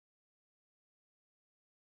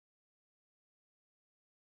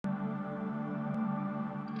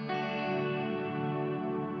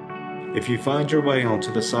If you find your way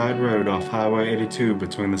onto the side road off Highway 82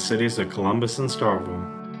 between the cities of Columbus and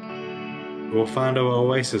Starkville, you will find an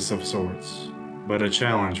oasis of sorts, but a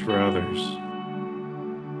challenge for others.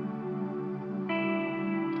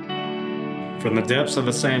 From the depths of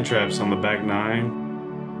the sand traps on the back nine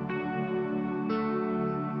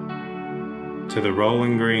to the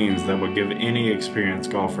rolling greens that would give any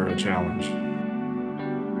experienced golfer a challenge.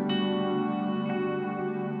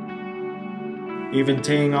 Even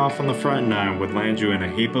teeing off on the front nine would land you in a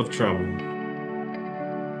heap of trouble.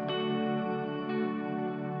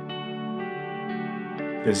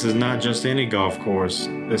 This is not just any golf course,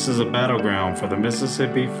 this is a battleground for the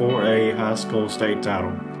Mississippi 4A High School state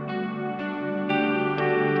title.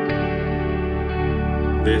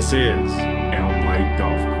 This is Elm Lake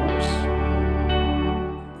Golf Course.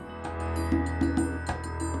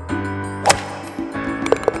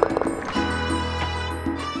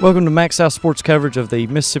 Welcome to MaxxSouth Sports coverage of the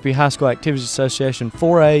Mississippi High School Activities Association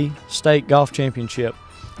 4A State Golf Championship.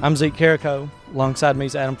 I'm Zeke Carrico. Alongside me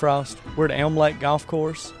is Adam Frost. We're at Elm Lake Golf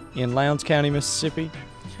Course in Lowndes County, Mississippi.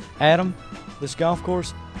 Adam, this golf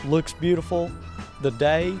course looks beautiful.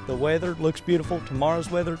 The weather looks beautiful. Tomorrow's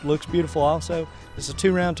weather looks beautiful also. It's a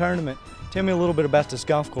two-round tournament. Tell me a little bit about this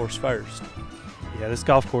golf course first. Yeah, this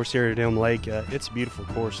golf course here at Elm Lake, it's a beautiful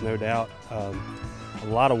course, no doubt. A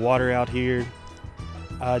lot of water out here.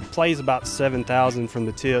 It plays about 7,000 from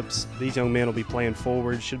the tips. These young men will be playing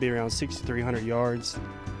forward. Should be around 6,300 yards.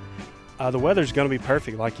 The weather's going to be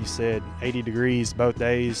perfect, like you said, 80 degrees both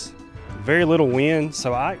days. Very little wind,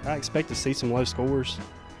 so I expect to see some low scores.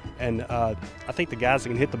 And I think the guys that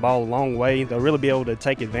can hit the ball a long way, they'll really be able to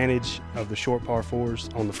take advantage of the short par fours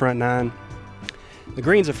on the front nine. The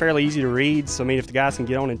greens are fairly easy to read, so I mean, if the guys can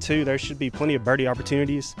get on in two, there should be plenty of birdie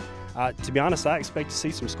opportunities. To be honest, I expect to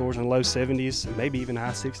see some scores in the low 70s and maybe even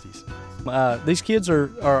high 60s. These kids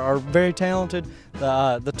are very talented.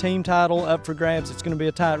 The team title up for grabs. It's going to be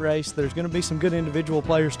a tight race. There's going to be some good individual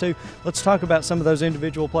players too. Let's talk about some of those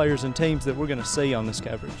individual players and teams that we're going to see on this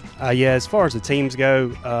coverage. Yeah, as far as the teams go,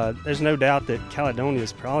 there's no doubt that Caledonia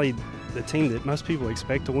is probably the team that most people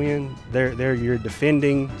expect to win. They're your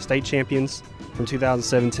defending state champions from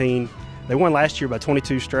 2017. They won last year by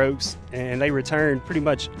 22 strokes, and they returned pretty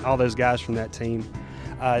much all those guys from that team.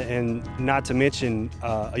 And not to mention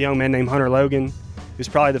a young man named Hunter Logan, who's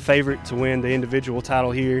probably the favorite to win the individual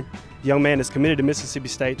title here. The young man is committed to Mississippi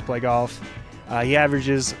State to play golf. He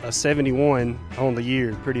averages a 71 on the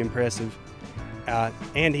year, pretty impressive.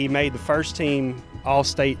 And he made the first team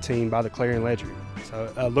all-state team by the Clarion Ledger.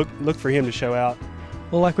 So look for him to show out.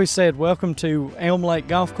 Well, like we said, welcome to Elm Lake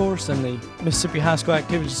Golf Course and the Mississippi High School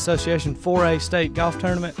Activities Association 4A State Golf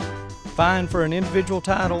Tournament. Vying for an individual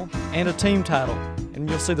title and a team title. And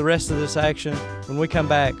you'll see the rest of this action when we come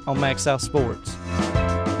back on MaxxSouth Sports.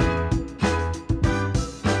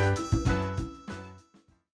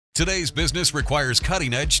 Today's business requires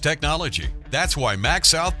cutting-edge technology. That's why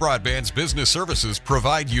MaxxSouth Broadband's business services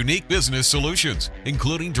provide unique business solutions,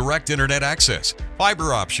 including direct internet access,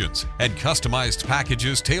 fiber options, and customized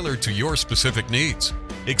packages tailored to your specific needs.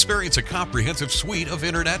 Experience a comprehensive suite of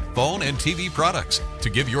internet, phone, and TV products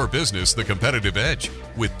to give your business the competitive edge.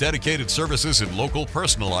 With dedicated services and local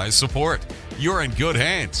personalized support, you're in good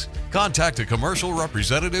hands. Contact a commercial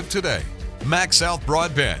representative today. MaxxSouth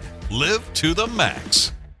Broadband. Live to the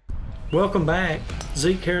max. Welcome back.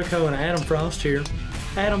 Zeke Carrico and Adam Frost here.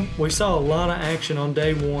 Adam, we saw a lot of action on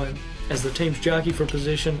day one as the teams jockey for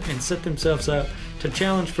position and set themselves up to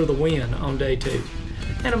challenge for the win on day two.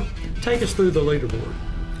 Adam, take us through the leaderboard.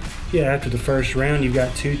 Yeah, after the first round, you've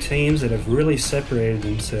got two teams that have really separated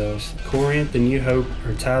themselves. Corinth and New Hope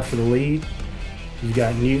are tied for the lead. You've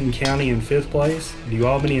got Newton County in 5th place, New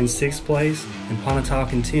Albany in 6th place, and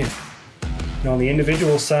Pontotoc in 10th. Now on the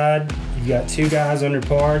individual side, you've got two guys under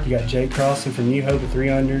par. You got Jake Crosson from New Hope at 3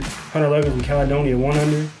 under, Hunter Logan from Caledonia at 1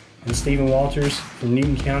 under, and Stephen Walters from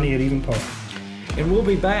Newton County at even par. And we'll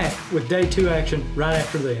be back with day two action right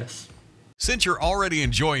after this. Since you're already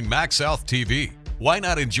enjoying MaxxSouth TV, why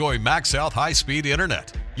not enjoy MaxxSouth high-speed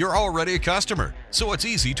internet? You're already a customer, so it's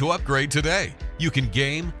easy to upgrade today. You can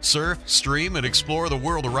game, surf, stream, and explore the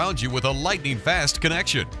world around you with a lightning-fast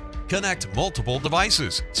connection. Connect multiple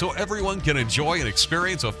devices so everyone can enjoy and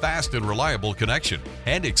experience a fast and reliable connection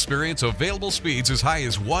and experience available speeds as high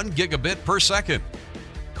as 1 gigabit per second.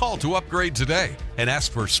 Call to upgrade today and ask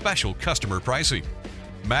for special customer pricing.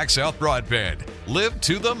 MaxxSouth Broadband. Live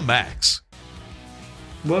to the max.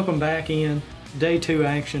 Welcome back in. Day two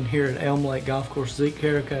action here at Elm Lake Golf Course. Zeke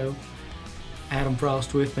Carrico, Adam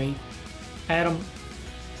Frost with me. Adam,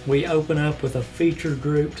 we open up with a featured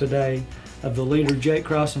group today of the leader Jake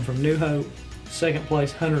Crosson from New Hope second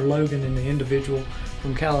place Hunter Logan in the individual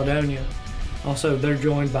from Caledonia. Also, they're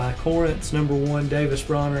joined by Corinth's number 1 Davis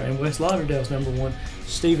Bronner and West Lauderdale's number 1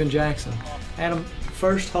 Stephen Jackson. Adam,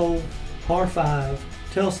 first hole, par 5.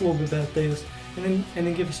 Tell us a little bit about this, and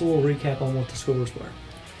then give us a little recap on what the scores were.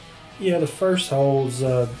 Yeah, the first hole's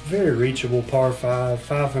very reachable, par 5,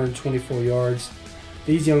 524 yards.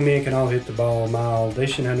 These young men can all hit the ball a mile. They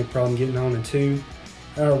shouldn't have no problem getting on in 2.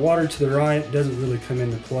 Water to the right doesn't really come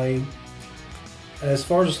into play. As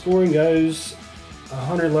far as scoring goes,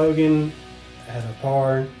 Hunter Logan had a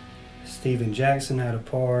par, Stephen Jackson had a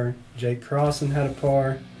par, Jake Crosson had a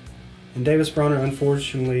par, and Davis Bronner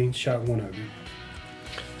unfortunately shot 1 over.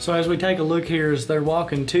 So as we take a look here as they're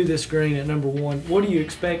walking to this green at number 1, what do you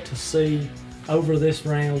expect to see over this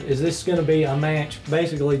round? Is this going to be a match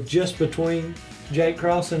basically just between Jake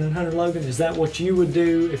Crosson and Hunter Logan? Is that what you would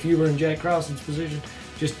do if you were in Jake Crosson's position?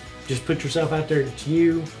 Just put yourself out there, it's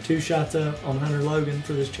you, 2 shots up on Hunter Logan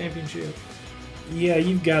for this championship? Yeah,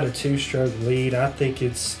 you've got a 2-stroke lead. I think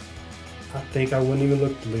I wouldn't even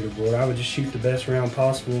look at the leaderboard. I would just shoot the best round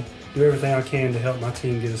possible, do everything I can to help my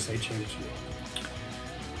team get a state championship.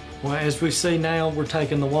 Well, as we see now, we're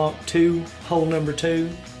taking the walk to hole number 2.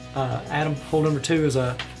 Adam, hole number 2 is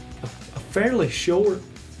a fairly short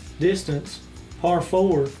distance, par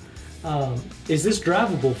 4. Is this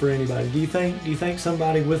drivable for anybody? Do you think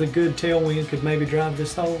somebody with a good tailwind could maybe drive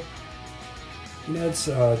this hole? You know, it's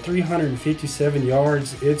 357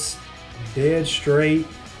 yards. It's dead straight.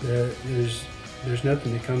 There's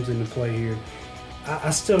nothing that comes into play here. I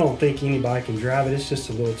still don't think anybody can drive it. It's just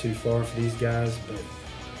a little too far for these guys, but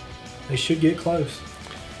they should get close.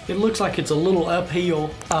 It looks like it's a little uphill.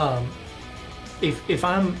 If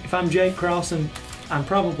I'm Jake Crosson, I'm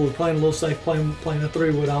probably playing a little safe, playing a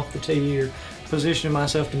 3-wood off the tee here, positioning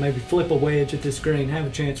myself to maybe flip a wedge at this green, have a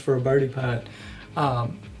chance for a birdie putt.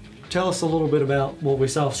 Tell us a little bit about what we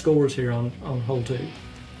saw scores here on hole 2.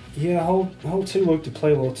 Yeah, hole 2 looked to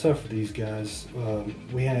play a little tough for these guys.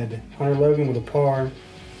 We had Hunter Logan with a par,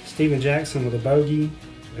 Stephen Jackson with a bogey,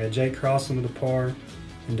 we had Jake Crosson with a par,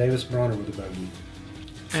 and Davis Bronner with a bogey.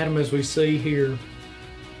 Adam, as we see here,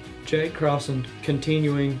 Jake Crosson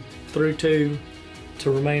continuing through 2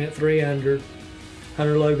 to remain at 3 under.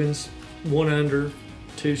 Hunter Logan's 1 under,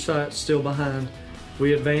 2 shots still behind.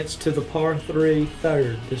 We advance to the par 3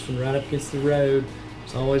 third. This one right up against the road.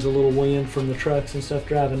 There's always a little wind from the trucks and stuff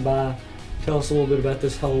driving by. Tell us a little bit about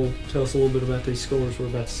this hole. Tell us a little bit about these scores we're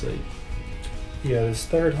about to see. Yeah, this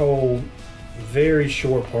third hole, very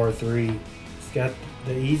short par 3. It's got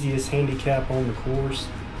the easiest handicap on the course.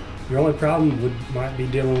 Your only problem might be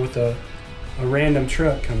dealing with a random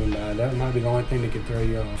truck coming by. That might be the only thing that could throw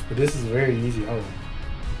you off. But this is a very easy hole.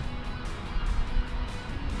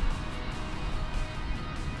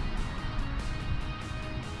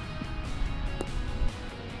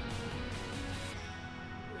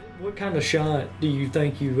 What kind of shot do you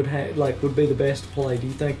think you would have, would be the best to play? Do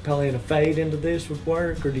you think playing a fade into this would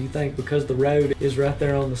work, or do you think because the road is right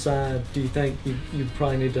there on the side, do you think you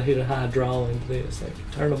probably need to hit a high draw into this, like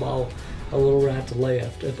turn the ball a little right to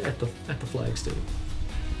left at the flagstick?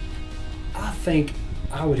 I think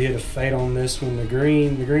I would hit a fade on this one. The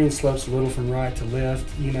green slopes a little from right to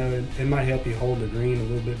left. You know, it might help you hold the green a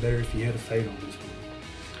little bit better if you hit a fade on this one.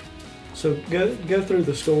 So go through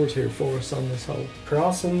the scores here for us on this hole.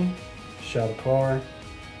 Crosson shot a par.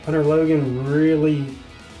 Hunter Logan really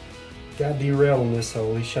got derailed on this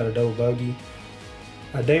hole. He shot a double bogey.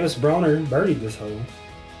 Davis Bronner birdied this hole,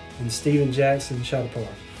 and Stephen Jackson shot a par.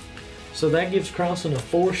 So that gives Crosson a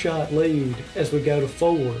 4-shot lead as we go to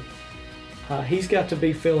 4. He's got to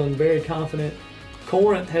be feeling very confident.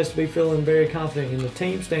 Corinth has to be feeling very confident in the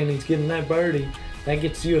team standings, getting that birdie. That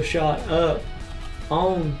gets you a shot up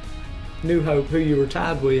on New Hope, who you were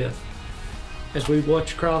tied with. As we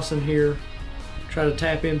watch Crosson here try to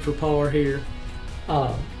tap in for par here,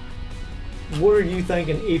 what are you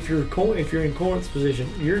thinking if you're in Corinth's position?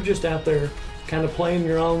 You're just out there kind of playing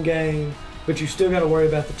your own game, but you still got to worry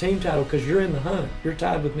about the team title because you're in the hunt. You're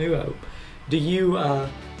tied with New Hope. Do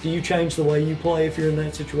you change the way you play if you're in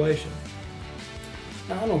that situation?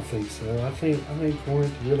 I don't think so. I think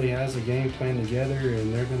Corinth really has a game plan together,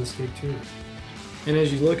 and they're going to stick to it. And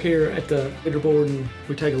as you look here at the leaderboard and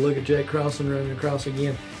we take a look at Jake Crosson running across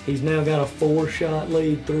again, he's now got a 4-shot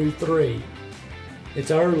lead through 3.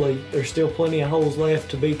 It's early. There's still plenty of holes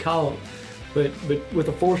left to be caught. But with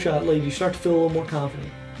a 4-shot lead, you start to feel a little more confident.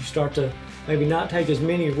 You start to maybe not take as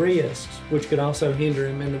many risks, which could also hinder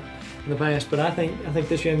him in the past. But I think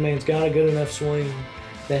this young man's got a good enough swing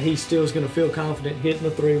that he still is going to feel confident hitting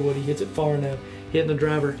the 3-wood. He hits it far enough. Hitting the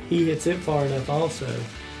driver, he hits it far enough also.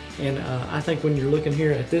 And I think when you're looking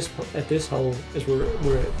here at this hole, as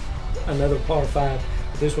we're at another par 5,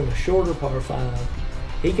 this one a shorter par 5,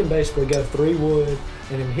 he can basically go 3 wood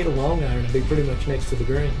and then hit a long iron and be pretty much next to the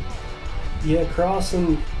green. Yeah,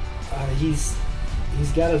 Crosson, he's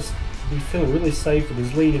got to be feeling really safe with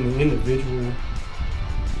his lead in the individual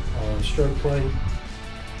stroke play.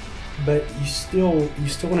 But you still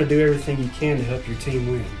want to do everything you can to help your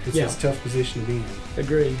team win. It's a tough position to be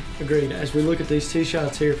in. Agreed. As we look at these tee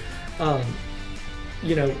shots here,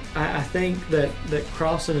 you know, I think that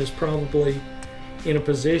Crosson is probably in a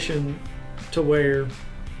position to where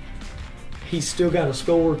he's still got a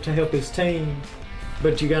score to help his team,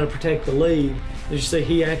 but you got to protect the lead. As you see,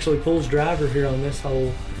 he actually pulls driver here on this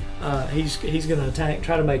hole. He's going to attack,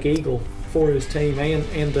 try to make eagle for his team,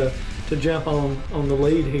 and to jump on the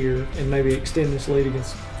lead here and maybe extend this lead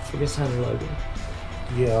against Hunter Logan.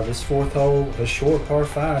 Yeah, this 4th hole, a short par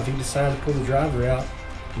 5, he decided to pull the driver out.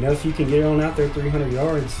 You know, if you can get on out there 300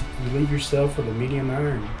 yards, you leave yourself with a medium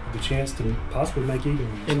iron, with a chance to possibly make eagle.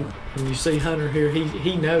 And you see Hunter here,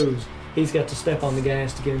 he knows he's got to step on the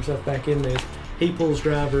gas to get himself back in this. He pulls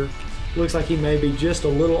driver. Looks like he may be just a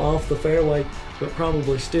little off the fairway, but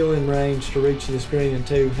probably still in range to reach this green and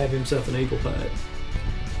to have himself an eagle putt.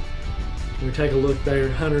 We take a look there.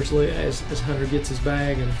 Hunter's as Hunter gets his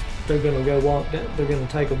bag, and they're going to go walk. They're going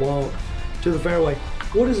to take a walk to the fairway.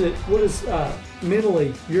 What is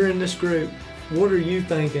mentally? You're in this group. What are you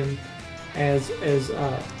thinking as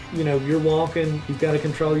you know, you're walking? You've got to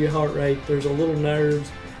control your heart rate. There's a little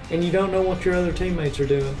nerves, and you don't know what your other teammates are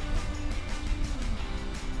doing.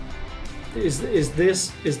 Is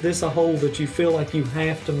this a hole that you feel like you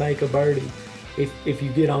have to make a birdie if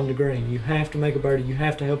you get on the green? You have to make a birdie. You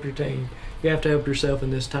have to help your team. You have to help yourself in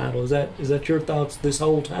this title. Is that your thoughts this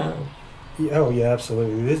whole time? Oh yeah,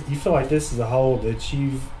 absolutely. You feel like this is a hole that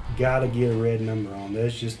you've got to get a red number on.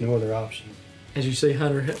 There's just no other option. As you see,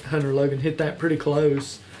 Hunter Logan hit that pretty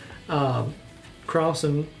close.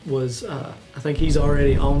 Crosson was, I think he's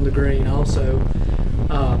already on the green also.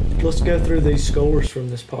 Let's go through these scores from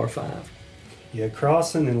this par 5. Yeah,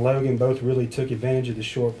 Crosson and Logan both really took advantage of the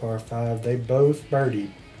short par 5. They both birdied.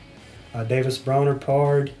 Davis Bronner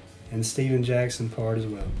parred, and Steven Jackson parred as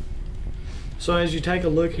well. So as you take a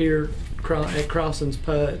look here at Crosson's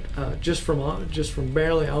putt, just from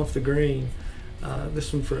barely off the green,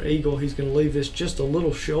 this one for eagle, he's going to leave this just a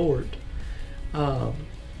little short.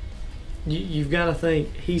 You've got to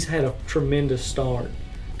think he's had a tremendous start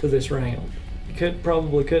to this round. You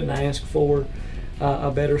probably couldn't ask for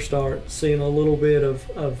a better start. Seeing a little bit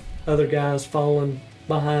of other guys falling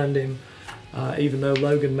behind him, even though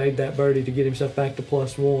Logan made that birdie to get himself back to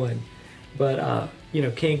 +1. But you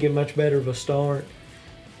know, can't get much better of a start.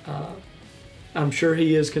 I'm sure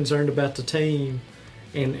he is concerned about the team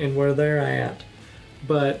and where they're at,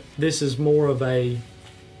 but this is more of a,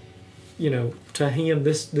 you know, to him,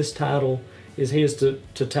 this title is his to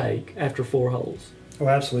take after 4 holes. Oh,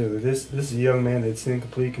 absolutely. This is a young man that's in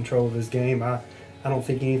complete control of his game. I don't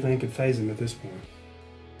think anything could faze him at this point.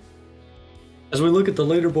 As we look at the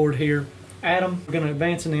leaderboard here, Adam, we're going to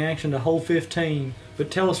advance in the action to hole 15, but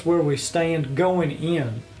tell us where we stand going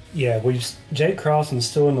in. Yeah, Jake Crosson's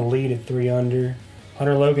still in the lead at 3 under.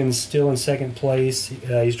 Hunter Logan's still in 2nd place.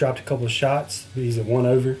 He's dropped a couple of shots, but he's at 1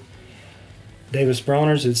 over. Davis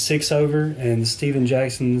Bronner's at 6 over, and Steven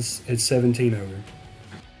Jackson's at 17 over.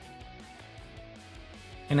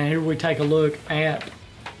 And now here we take a look at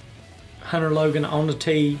Hunter Logan on the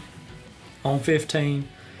tee on 15.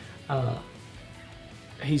 Adam,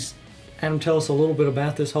 tell us a little bit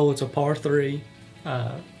about this hole. It's a par 3.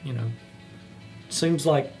 You know, seems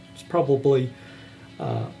like it's probably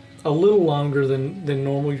a little longer than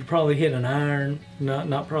normal. You're probably hitting an iron,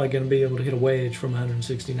 not probably going to be able to hit a wedge from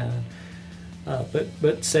 169. But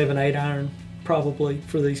 7-8 iron probably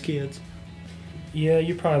for these kids. Yeah,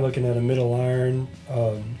 you're probably looking at a middle iron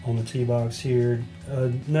on the tee box here.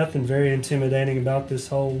 Nothing very intimidating about this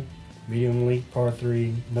hole. Medium length par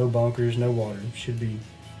 3, no bunkers, no water. Should be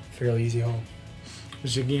a fairly easy hole.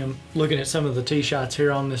 Just again, looking at some of the tee shots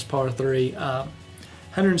here on this par 3,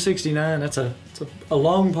 169. That's a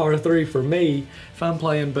long par 3 for me if I'm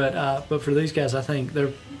playing, but for these guys, I think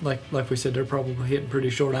they're like we said, they're probably hitting pretty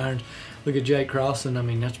short irons. Look at Jake Crosson. I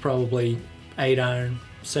mean, that's probably 8 iron,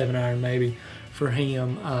 7 iron maybe for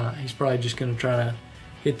him. He's probably just going to try to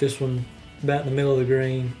hit this one about in the middle of the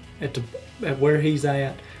green at where he's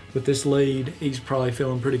at with this lead. He's probably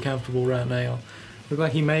feeling pretty comfortable right now. Looked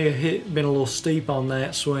like he may have been a little steep on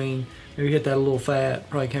that swing. Maybe hit that a little fat.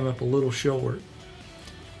 Probably came up a little short.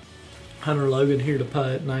 Hunter Logan here to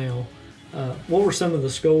putt now. What were some of the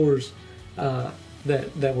scores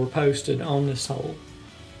that were posted on this hole?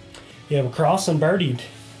 Yeah, well, Crosson birdied.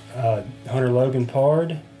 Hunter Logan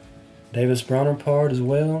parred. Davis Bronner parred as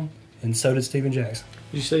well, and so did Stephen Jackson.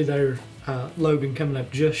 You see there, Logan coming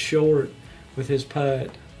up just short with his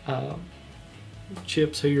putt.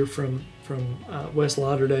 Chips here from West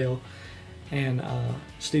Lauderdale, and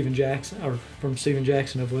Stephen Jackson, or from Stephen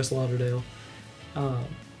Jackson of West Lauderdale.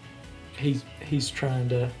 He's trying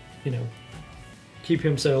to, keep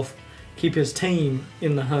his team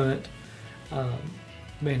in the hunt,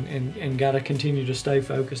 and got to continue to stay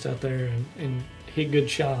focused out there and hit good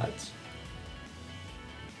shots.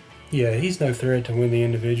 Yeah, he's no threat to win the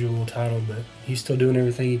individual title, but he's still doing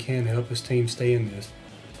everything he can to help his team stay in this.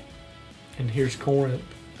 And here's Corinth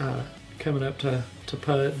coming up to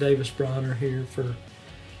putt. Davis Bronner here for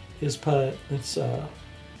his putt. It's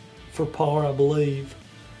for par, I believe.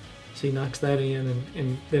 So he knocks that in,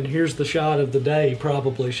 and then here's the shot of the day,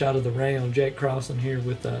 probably shot of the round. Jake Crosson here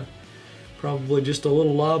with probably just a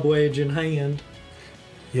little lob wedge in hand.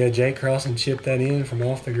 Yeah, Jake Crosson chipped that in from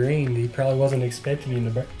off the green. He probably wasn't expecting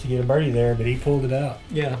him to get a birdie there, but he pulled it out.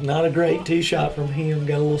 Yeah, not a great tee shot from him.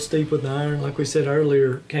 Got a little steep with the iron, like we said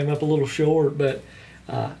earlier. Came up a little short, but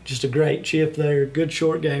just a great chip there. Good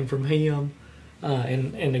short game from him.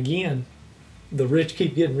 And again, the rich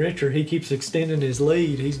keep getting richer. He keeps extending his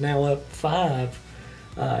lead. He's now up 5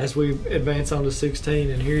 as we advance on to 16.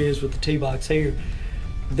 And here he is with the tee box here.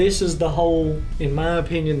 This is the hole, in my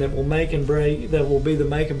opinion, that will be the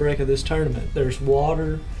make and break of this tournament. There's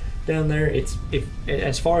water down there.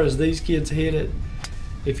 As far as these kids hit it,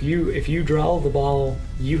 if you draw the ball,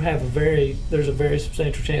 there's a very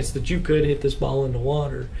substantial chance that you could hit this ball in the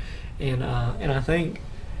water. And I think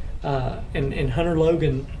and Hunter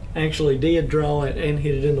Logan actually did draw it and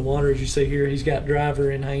hit it in the water. As you see here, he's got driver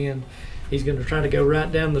in hand. He's going to try to go right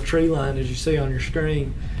down the tree line, as you see on your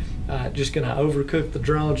screen. Just going to overcook the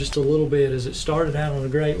draw just a little bit, as it started out on a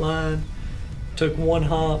great line, took one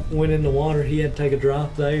hop, went in the water. He had to take a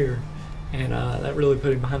drop there, and that really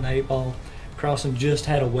put him behind the 8 ball. Crosson just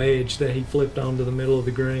had a wedge that he flipped onto the middle of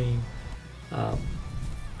the green,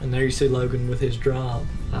 and there you see Logan with his drop.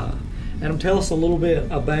 Adam, tell us a little bit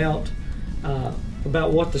about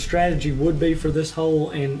what the strategy would be for this hole,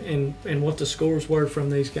 and what the scores were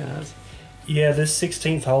from these guys. Yeah, this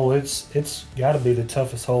 16th hole, it's got to be the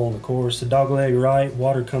toughest hole on the course. The dogleg right,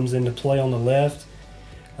 water comes into play on the left.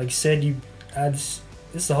 Like you said, this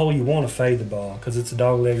is the hole you want to fade the ball because it's a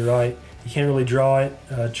dogleg right. You can't really draw it.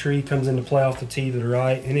 A tree comes into play off the tee to the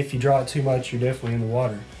right, and if you draw it too much, you're definitely in the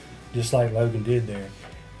water, just like Logan did there.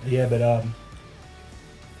 Yeah, but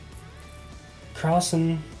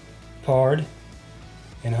Crosson parred,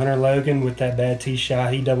 and Hunter Logan with that bad tee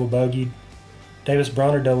shot, he double bogeyed. Davis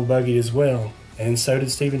Bronner double bogeyed as well, and so did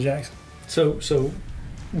Stephen Jackson. So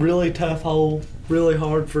really tough hole, really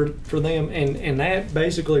hard for them, and that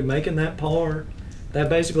basically making that par, that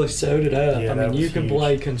basically sewed it up. Yeah, I mean, you can huge.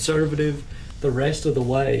 play conservative the rest of the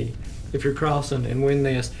way if you're Crosson and win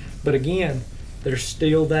this, but again, there's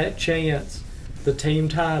still that chance, the team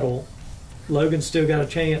title. Logan's still got a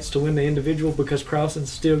chance to win the individual because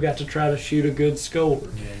Crosson's still got to try to shoot a good score.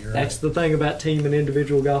 Yeah, you're That's right. the thing about team and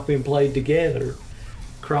individual golf being played together.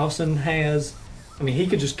 Crosson has, I mean, he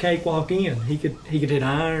could just cakewalk in. He could hit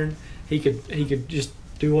iron. He could just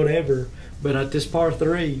do whatever. But at this par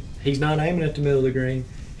 3, he's not aiming at the middle of the green.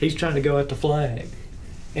 He's trying to go at the flag,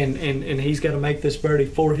 and he's got to make this birdie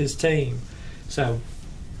for his team. So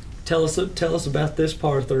tell us about this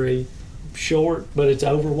par 3. Short, but it's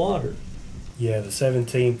over water. Yeah, the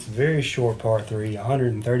 17th, very short par 3,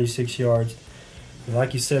 136 yards.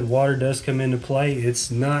 Like you said, water does come into play.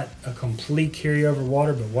 It's not a complete carryover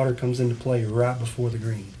water, but water comes into play right before the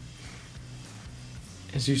green.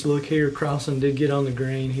 As you look here, Crosson did get on the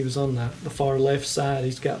green. He was on the far left side.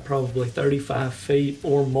 He's got probably 35 feet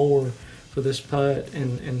or more for this putt,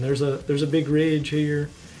 and there's a big ridge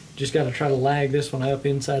here. Just got to try to lag this one up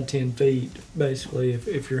inside 10 feet, basically,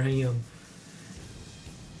 if you're him.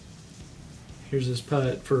 Here's his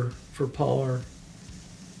putt for par.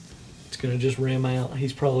 It's going to just rim out.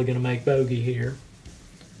 He's probably going to make bogey here.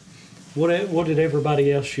 What did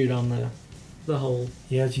everybody else shoot on the hole?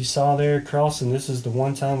 Yeah, as you saw there, Crosson, this is the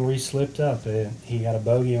one time where he slipped up. He got a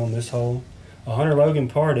bogey on this hole. Hunter Logan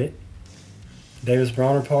parred it. Davis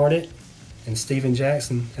Bronner parred it. And Stephen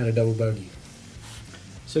Jackson had a double bogey.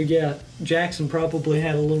 So yeah, Jackson probably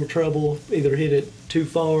had a little trouble, either hit it too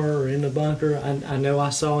far or in the bunker. I know I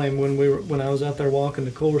saw him when I was out there walking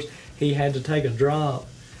the course. He had to take a drop,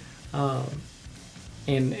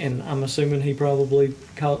 and I'm assuming he probably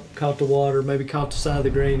caught the water, maybe caught the side of the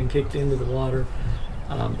green and kicked into the water.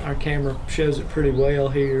 Our camera shows it pretty well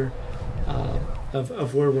here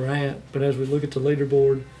of where we're at. But as we look at the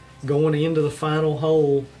leaderboard, going into the final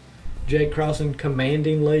hole, Jake Crosson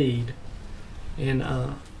commanding lead, and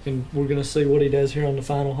we're going to see what he does here on the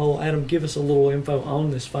final hole. Adam, give us a little info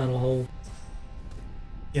on this final hole.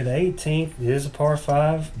 Yeah, the 18th is a par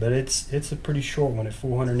 5, but it's a pretty short one at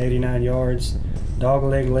 489 yards.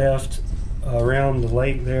 Dogleg left around the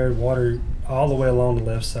lake there, water all the way along the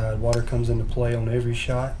left side. Water comes into play on every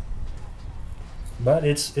shot. But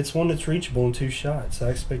it's one that's reachable in 2 shots.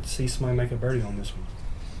 I expect to see somebody make a birdie on this one.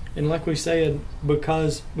 And like we said,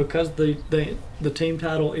 because the team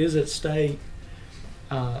title is at stake,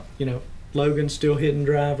 Logan's still hitting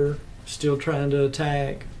driver, still trying to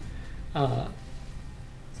attack.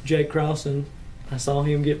 Jake Crosson, I saw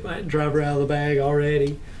him get my driver out of the bag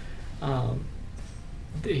already.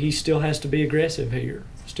 He still has to be aggressive here.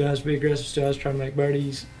 Still has to try to make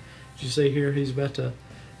birdies. As you see here, he's about to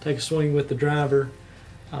take a swing with the driver.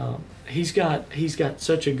 He's got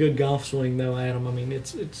such a good golf swing though, Adam. I mean,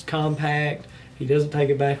 it's compact. He doesn't take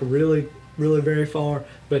it back really very far,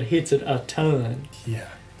 but hits it a ton. Yeah.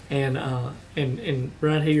 And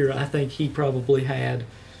right here, I think he probably had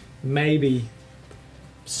maybe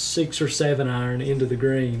 6 or 7 iron into the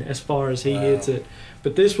green as far as he hits it.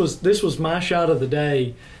 But this was my shot of the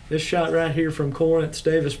day. This shot right here from Corinth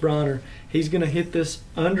Davis Bronner. He's going to hit this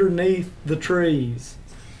underneath the trees,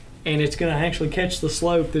 and it's going to actually catch the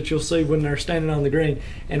slope that you'll see when they're standing on the green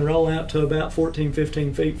and roll out to about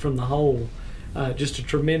 14-15 feet from the hole. Just a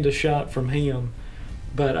tremendous shot from him.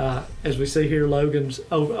 But as we see here, Logan's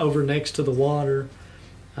over next to the water,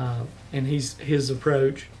 and his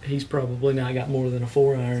approach, he's probably not got more than a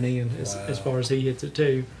 4 iron in as far as he hits it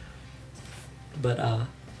too. But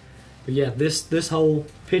yeah, this whole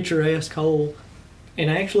picturesque hole, and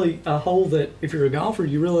actually a hole that if you're a golfer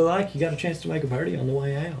you really like, you got a chance to make a birdie on the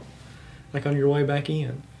way out, like on your way back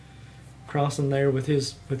in. Crossing there with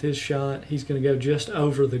his shot, he's going to go just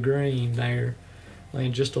over the green there,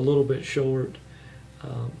 laying just a little bit short.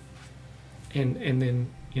 And then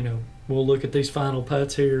we'll look at these final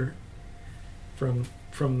putts here from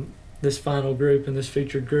this final group and this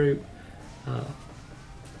featured group,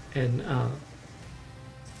 and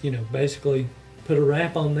basically put a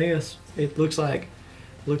wrap on this. It looks like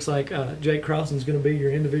Jake Crosson's going to be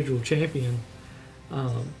your individual champion,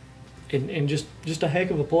 and just a heck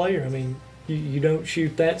of a player. I mean, you don't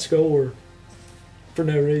shoot that score for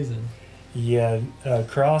no reason. Yeah,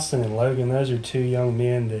 Crosson and Logan, those are 2 young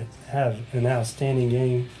men that have an outstanding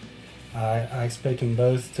game. I expect them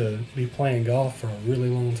both to be playing golf for a really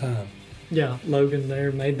long time. Yeah, Logan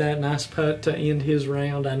there made that nice putt to end his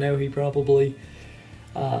round. I know he probably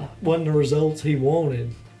wasn't the results he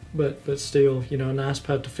wanted, but still, a nice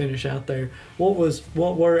putt to finish out there. What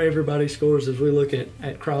were everybody's scores as we look at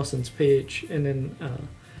Crosson's pitch, and then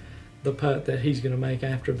the putt that he's going to make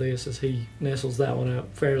after this as he nestles that one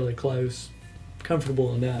up fairly close,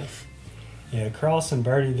 comfortable enough? Yeah, Crosson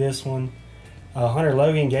birdied this one. Hunter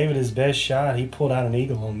Logan gave it his best shot. He pulled out an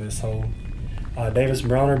eagle on this hole. Davis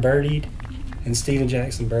Bronner birdied, and Steven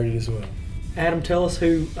Jackson birdied as well. Adam, tell us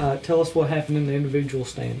what happened in the individual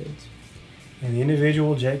standings. In the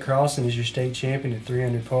individual, Jake Crosson is your state champion at 3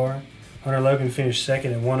 under par. Hunter Logan finished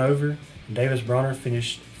 2nd at 1 over. And Davis Bronner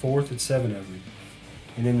finished 4th at 7 over.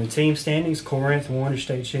 And in the team standings, Corinth won your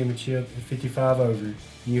state championship at 55 over.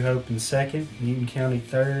 New Hope in 2nd, Newton County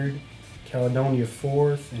 3rd, Caledonia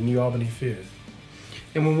 4th, and New Albany 5th.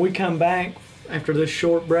 And when we come back after this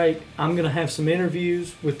short break, I'm going to have some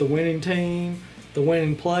interviews with the winning team, the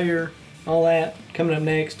winning player, all that coming up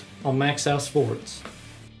next on MaxxSouth Sports.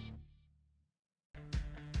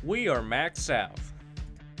 We are MaxxSouth.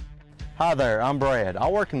 Hi there, I'm Brad. I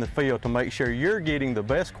work in the field to make sure you're getting the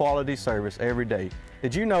best quality service every day.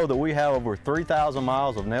 Did you know that we have over 3,000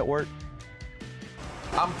 miles of network?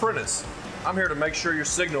 I'm Prentice. I'm here to make sure your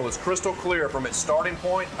signal is crystal clear from its starting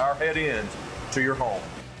point, our head end, to your home.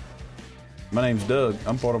 My name's Doug.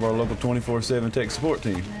 I'm part of our local 24/7 tech support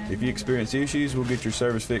team. If you experience issues, we'll get your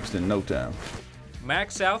service fixed in no time.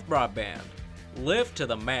 MaxxSouth Broadband. Live to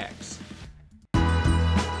the max.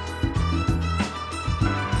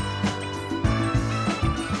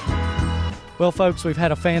 Well, folks, we've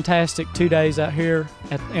had a fantastic 2 days out here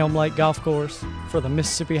at Elm Lake Golf Course for the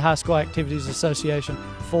Mississippi High School Activities Association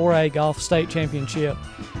 4A Golf State Championship.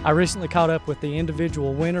 I recently caught up with the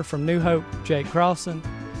individual winner from New Hope, Jake Crosson.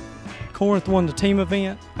 Corinth won the team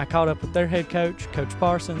event. I caught up with their head coach, Coach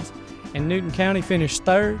Parsons, and Newton County finished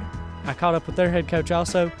 3rd. I caught up with their head coach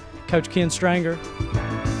also, Coach Ken Stranger.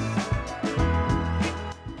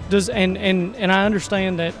 And I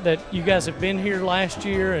understand that you guys have been here last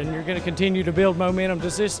year and you're going to continue to build momentum.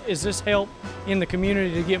 Is this help in the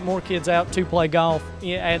community to get more kids out to play golf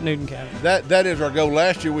at Newton County? That is our goal.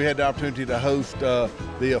 Last year we had the opportunity to host the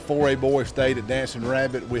 4A boys state at Dancing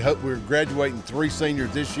Rabbit. We hope we're graduating 3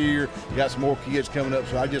 seniors this year. Got some more kids coming up,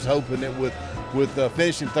 so I'm just hoping that with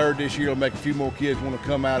finishing 3rd this year, it'll make a few more kids want to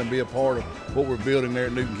come out and be a part of what we're building there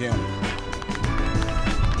at Newton County.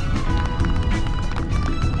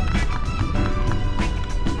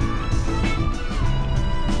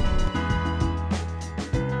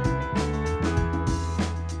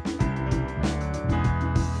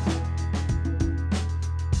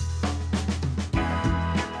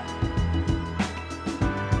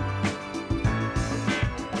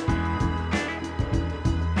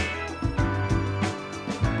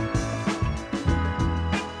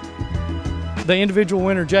 The individual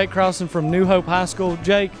winner, Jake Crosson from New Hope High School.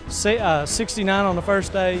 Jake, 69 on the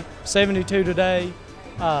first day, 72 today.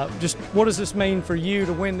 Just what does this mean for you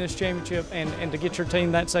to win this championship and to get your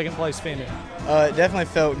team that 2nd place finish? It definitely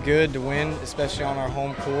felt good to win, especially on our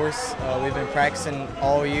home course. We've been practicing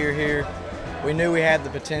all year here. We knew we had the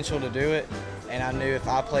potential to do it, and I knew if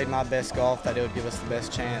I played my best golf that it would give us the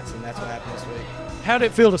best chance, and that's what happened this week. How did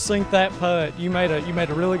it feel to sink that putt? You made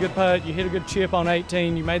a really good putt. You hit a good chip on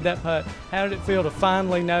 18. You made that putt. How did it feel to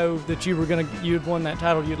finally know that you'd won that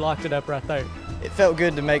title? You'd locked it up right there. It felt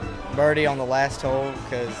good to make birdie on the last hole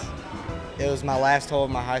because it was my last hole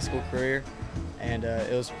of my high school career, and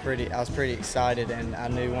I was pretty excited, and I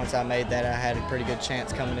knew once I made that I had a pretty good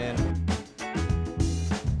chance coming in.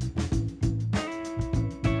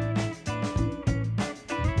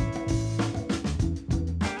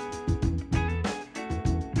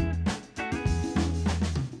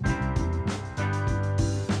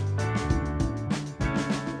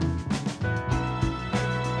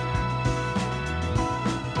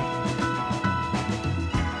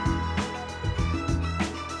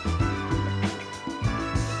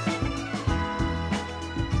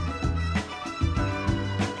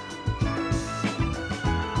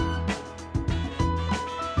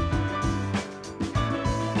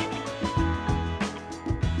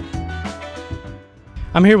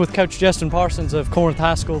 I'm here with Coach Justin Parsons of Corinth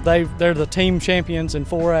High School. They're the team champions in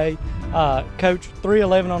 4A. Coach,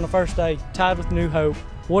 311 on the first day, tied with New Hope.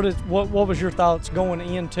 What was your thoughts going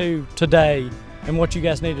into today and what you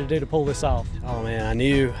guys needed to do to pull this off? Oh man, I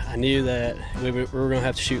knew that we were going to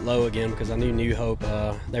have to shoot low again because I knew New Hope,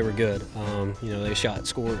 they were good. They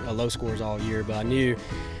shot low scores all year, but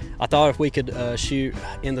I thought if we could shoot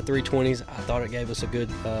in the 320s, I thought it gave us a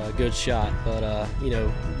good shot. But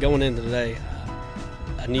going into today,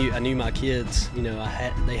 I knew my kids.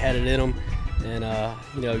 They had it in them, and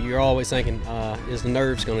you're always thinking, is the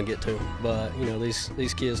nerves going to get to them? But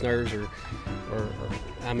these kids' nerves are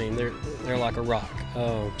they're like a rock.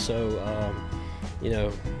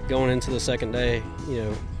 Going into the second day,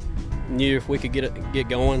 knew if we could get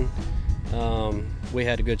going, we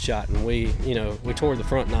had a good shot, and we tore the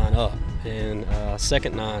front 9 up, and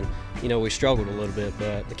second 9, we struggled a little bit,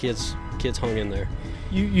 but the kids hung in there.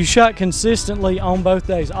 You shot consistently on both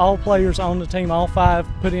days. All players on the team, all 5,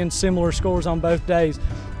 put in similar scores on both days.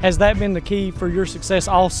 Has that been the key for your success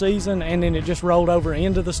all season, and then it just rolled over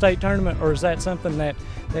into the state tournament, or is that something that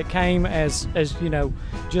came as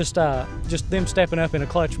just them stepping up in a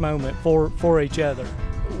clutch moment for each other?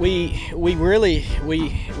 We really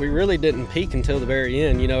didn't peak until the very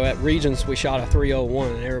end. At Regions we shot a 301,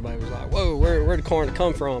 and everybody was like, "Whoa, where did Corinth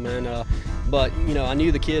come from?" And but I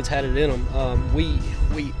knew the kids had it in them. We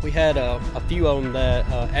had a few of them that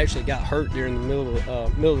actually got hurt during the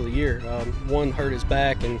middle of the year. One hurt his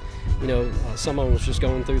back, and some of them was just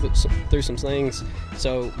going through some things.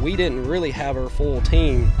 So we didn't really have our full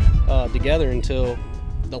team together until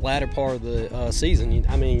the latter part of the season. You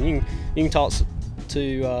can talk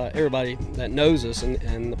to everybody that knows us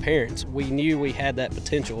and the parents. We knew we had that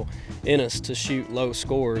potential in us to shoot low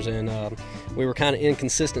scores, and we were kind of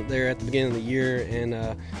inconsistent there at the beginning of the year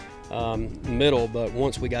and middle, but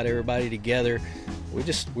once we got everybody together, we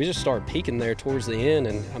just started peaking there towards the end,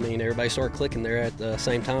 and everybody started clicking there at the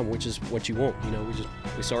same time, which is what you want.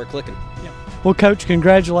 We started clicking. Yeah. Well, Coach,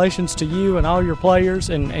 congratulations to you and all your players,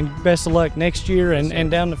 and best of luck next year and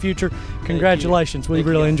down the future. Congratulations. We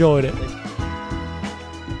really enjoyed it.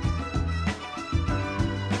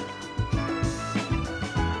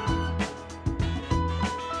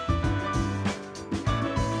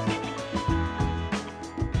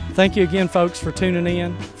 Thank you again, folks, for tuning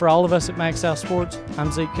in. For all of us at MaxxSouth Sports,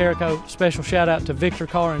 I'm Zeke Carrico. Special shout out to Victor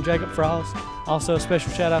Carr and Jacob Frost. Also a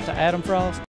special shout out to Adam Frost.